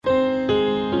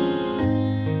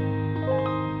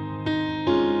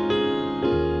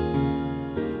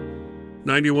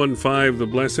91.5 The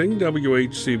Blessing,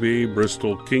 WHCB,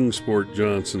 Bristol, Kingsport,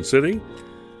 Johnson City.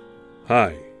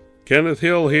 Hi, Kenneth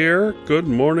Hill here. Good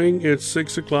morning. It's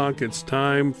 6 o'clock. It's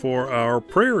time for our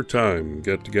prayer time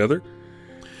get-together.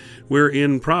 We're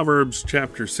in Proverbs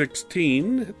chapter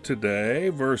 16 today,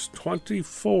 verse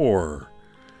 24.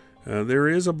 There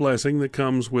is a blessing that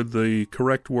comes with the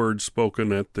correct words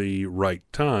spoken at the right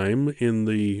time in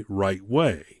the right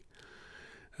way.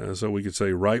 So we could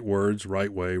say right words,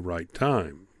 right way, right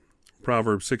time.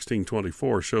 Proverbs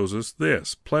 16:24 shows us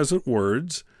this. Pleasant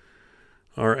words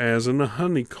are as in a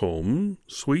honeycomb,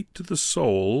 sweet to the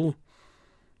soul,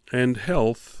 and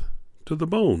health to the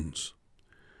bones.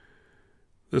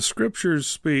 The Scriptures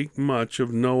speak much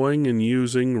of knowing and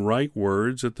using right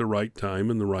words at the right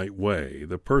time in the right way.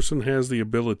 The person has the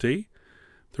ability,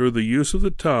 through the use of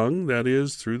the tongue, that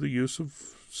is, through the use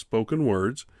of spoken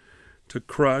words, to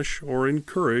crush or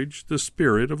encourage the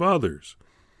spirit of others.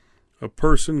 A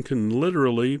person can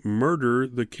literally murder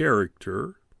the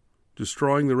character,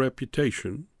 destroying the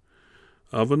reputation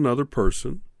of another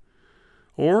person,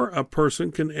 or a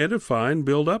person can edify and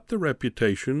build up the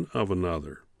reputation of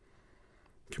another.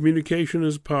 Communication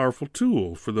is a powerful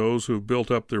tool for those who have built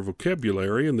up their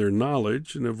vocabulary and their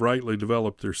knowledge and have rightly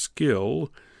developed their skill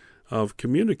of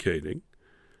communicating.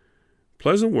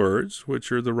 Pleasant words,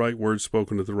 which are the right words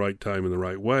spoken at the right time in the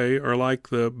right way, are like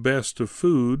the best of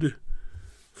food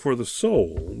for the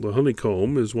soul. The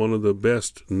honeycomb is one of the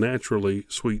best naturally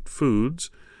sweet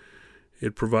foods.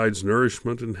 It provides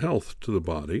nourishment and health to the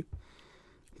body.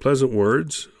 Pleasant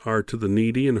words are to the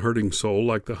needy and hurting soul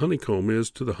like the honeycomb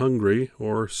is to the hungry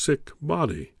or sick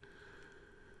body.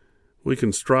 We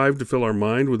can strive to fill our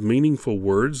mind with meaningful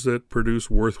words that produce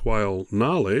worthwhile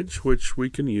knowledge, which we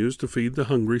can use to feed the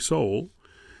hungry soul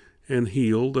and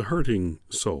heal the hurting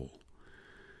soul.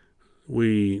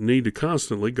 We need to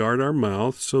constantly guard our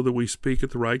mouth so that we speak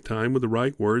at the right time with the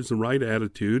right words, the right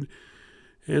attitude,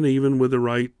 and even with the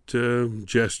right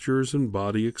gestures and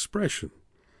body expression.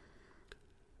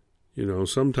 You know,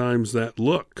 sometimes that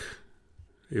look,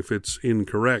 if it's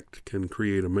incorrect, can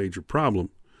create a major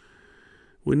problem.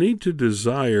 We need to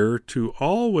desire to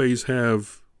always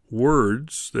have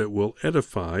words that will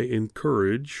edify,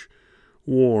 encourage,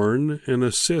 warn, and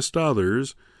assist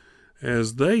others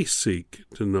as they seek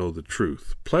to know the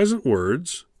truth. Pleasant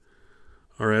words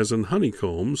are as an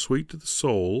honeycomb, sweet to the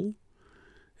soul,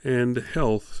 and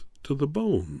health to the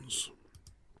bones.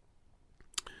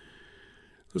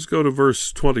 Let's go to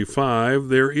verse 25.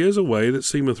 There is a way that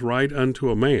seemeth right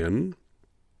unto a man,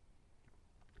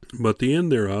 but the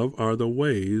end thereof are the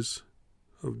ways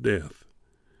of death.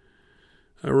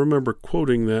 I remember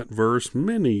quoting that verse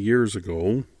many years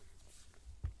ago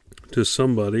to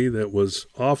somebody that was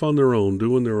off on their own,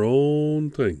 doing their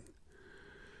own thing.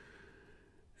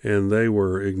 And they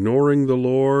were ignoring the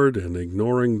Lord and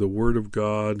ignoring the Word of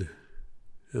God.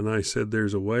 And I said,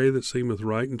 there's a way that seemeth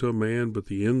right unto a man, but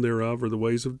the end thereof are the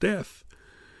ways of death.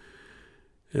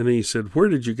 And he said, where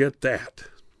did you get that?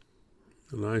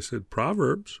 And I said,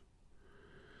 Proverbs.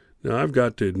 Now, I've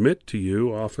got to admit to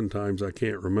you, oftentimes I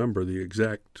can't remember the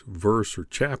exact verse or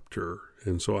chapter,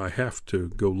 and so I have to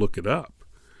go look it up.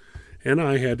 And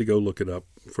I had to go look it up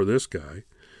for this guy.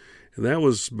 And that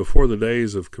was before the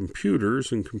days of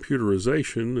computers and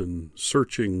computerization and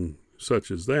searching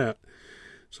such as that.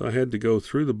 So I had to go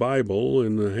through the Bible,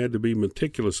 and I had to be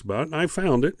meticulous about it. And I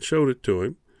found it, showed it to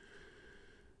him.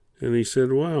 And he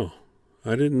said, wow,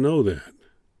 I didn't know that.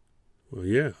 Well,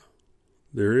 yeah,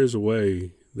 there is a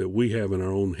way that we have in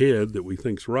our own head that we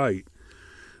think's right,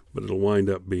 but it'll wind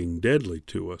up being deadly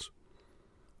to us.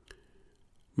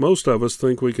 Most of us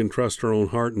think we can trust our own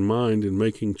heart and mind in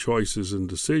making choices and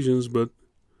decisions, but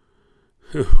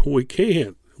we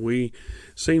can't. We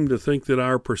seem to think that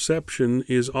our perception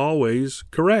is always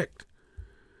correct.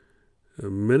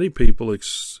 Many people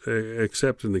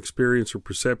accept an experience or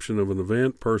perception of an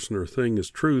event, person, or thing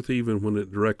as truth, even when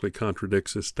it directly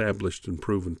contradicts established and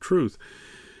proven truth.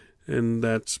 And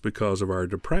that's because of our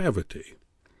depravity.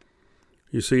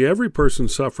 You see, every person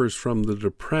suffers from the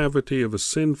depravity of a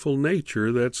sinful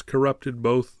nature that's corrupted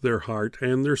both their heart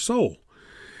and their soul.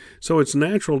 So it's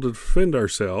natural to defend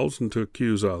ourselves and to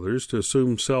accuse others, to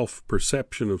assume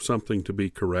self-perception of something to be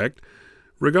correct,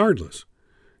 regardless.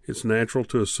 It's natural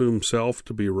to assume self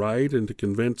to be right and to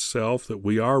convince self that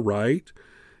we are right,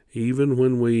 even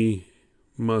when we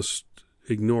must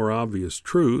ignore obvious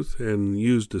truth and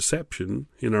use deception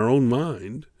in our own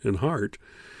mind and heart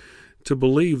to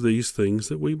believe these things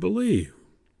that we believe.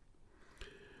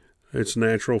 It's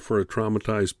natural for a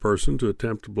traumatized person to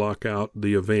attempt to block out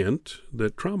the event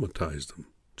that traumatized them,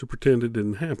 to pretend it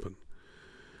didn't happen.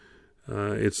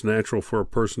 It's natural for a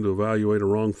person to evaluate a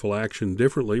wrongful action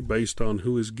differently based on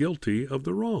who is guilty of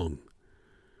the wrong.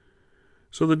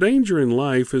 So the danger in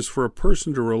life is for a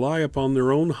person to rely upon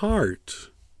their own heart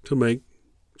to make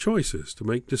choices, to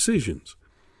make decisions.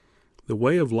 The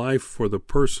way of life for the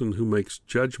person who makes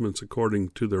judgments according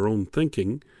to their own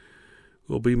thinking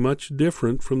will be much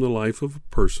different from the life of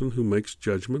a person who makes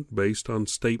judgment based on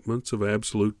statements of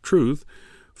absolute truth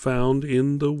found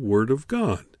in the Word of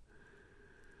God.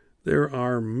 There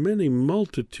are many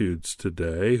multitudes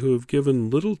today who have given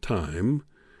little time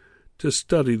to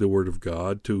study the Word of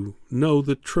God, to know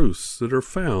the truths that are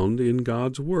found in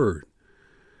God's Word.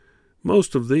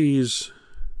 Most of these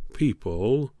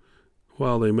people,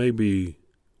 while they may be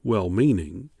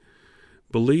well-meaning,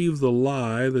 believe the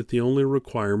lie that the only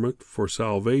requirement for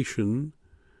salvation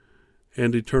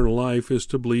and eternal life is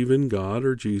to believe in God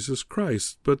or Jesus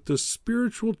Christ. But the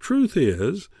spiritual truth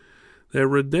is that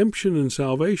redemption and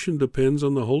salvation depends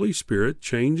on the Holy Spirit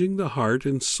changing the heart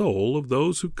and soul of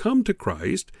those who come to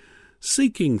Christ,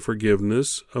 seeking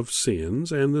forgiveness of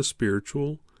sins and the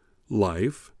spiritual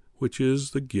life, which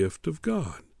is the gift of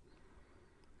God.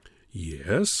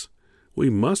 Yes, we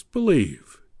must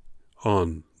believe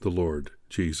on the Lord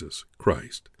Jesus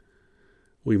Christ.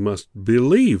 We must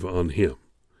believe on Him,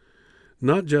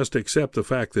 not just accept the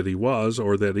fact that He was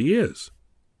or that He is.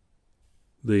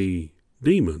 The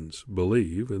demons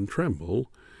believe and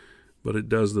tremble, but it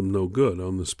does them no good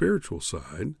on the spiritual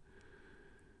side.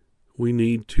 We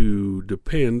need to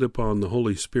depend upon the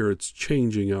Holy Spirit's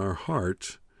changing our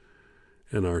heart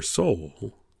and our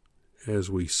soul as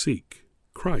we seek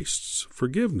Christ's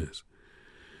forgiveness.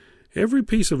 Every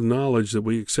piece of knowledge that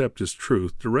we accept as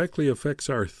truth directly affects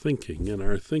our thinking, and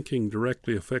our thinking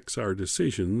directly affects our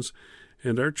decisions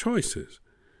and our choices.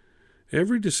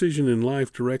 Every decision in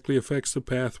life directly affects the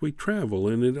path we travel,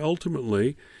 and it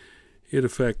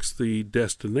affects the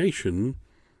destination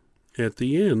at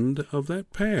the end of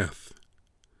that path.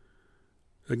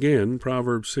 Again,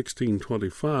 Proverbs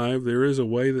 16:25, there is a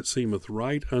way that seemeth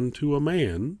right unto a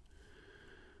man,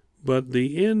 but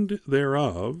the end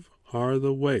thereof are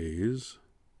the ways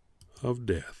of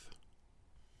death.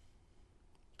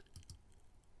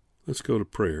 Let's go to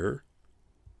prayer.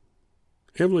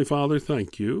 Heavenly Father,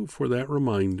 thank you for that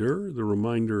reminder, the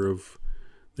reminder of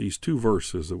these two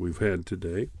verses that we've had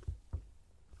today.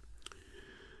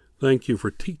 Thank you for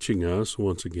teaching us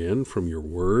once again from your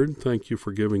word. Thank you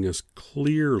for giving us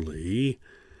clearly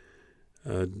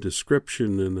a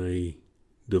description and a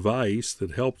device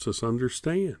that helps us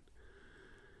understand.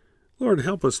 Lord,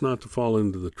 help us not to fall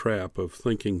into the trap of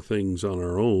thinking things on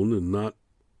our own and not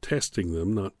testing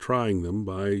them, not trying them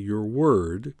by your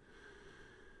word.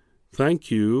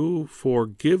 Thank you for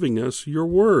giving us your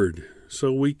word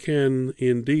so we can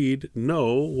indeed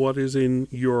know what is in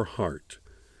your heart.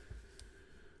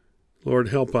 Lord,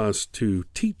 help us to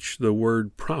teach the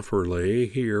word properly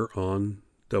here on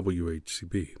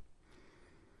WHCB.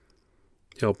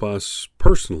 Help us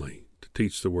personally to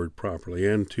teach the word properly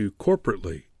and to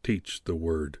corporately teach the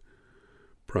word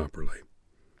properly.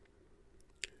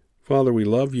 Father, we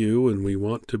love you and we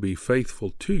want to be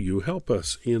faithful to you. Help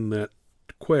us in that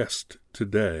quest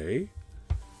today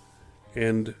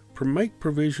and make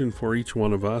provision for each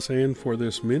one of us and for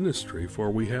this ministry, for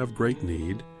we have great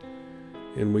need.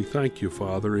 And we thank you,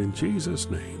 Father, in Jesus'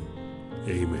 name.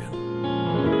 Amen.